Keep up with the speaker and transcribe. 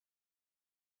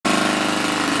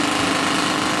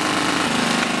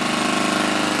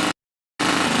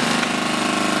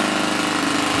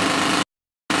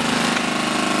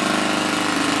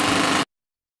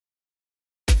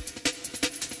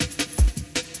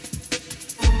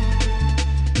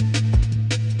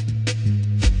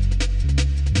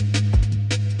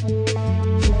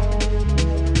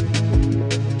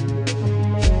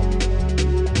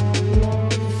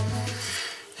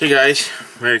guys,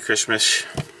 Merry Christmas.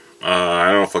 I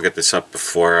don't know if I'll get this up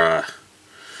before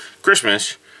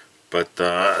Christmas, but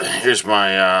here's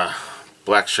my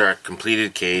Black Shark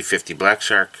completed KA-50 Black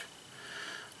Shark.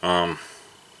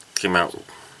 Came out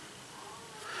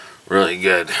really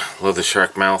good. Love the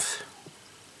shark mouth.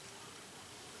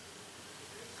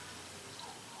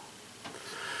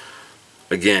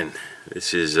 Again,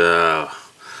 this is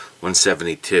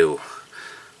 172.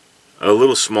 A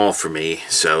little small for me,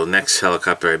 so next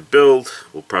helicopter I build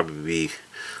will probably be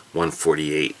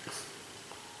 148.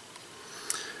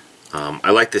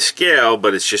 I like the scale,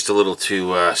 but it's just a little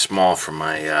too small for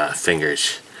my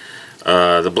fingers.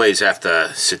 The blades have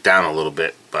to sit down a little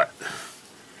bit, but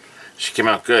she came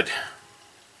out good.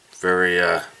 Very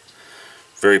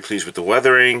pleased with the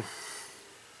weathering.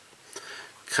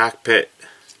 Cockpit.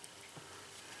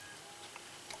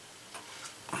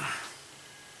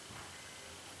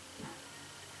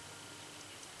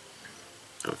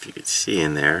 I don't know if you could see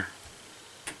in there.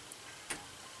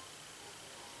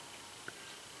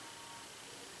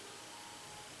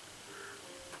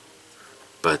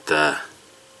 But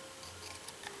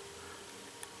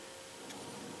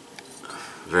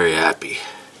very happy.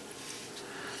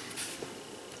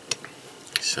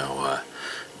 So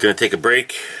gonna take a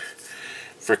break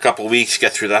for a couple weeks,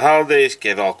 get through the holidays,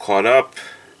 get all caught up.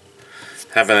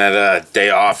 Haven't had a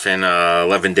day off in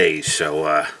 11 days,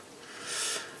 so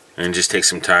and just take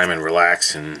some time and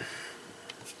relax and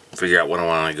figure out what I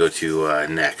want to go to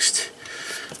next.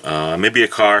 Maybe a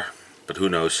car, but who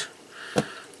knows.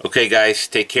 Okay guys,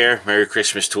 take care. Merry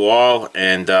Christmas to all,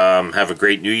 and have a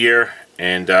great New Year,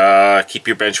 and keep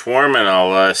your bench warm, and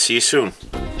I'll see you soon.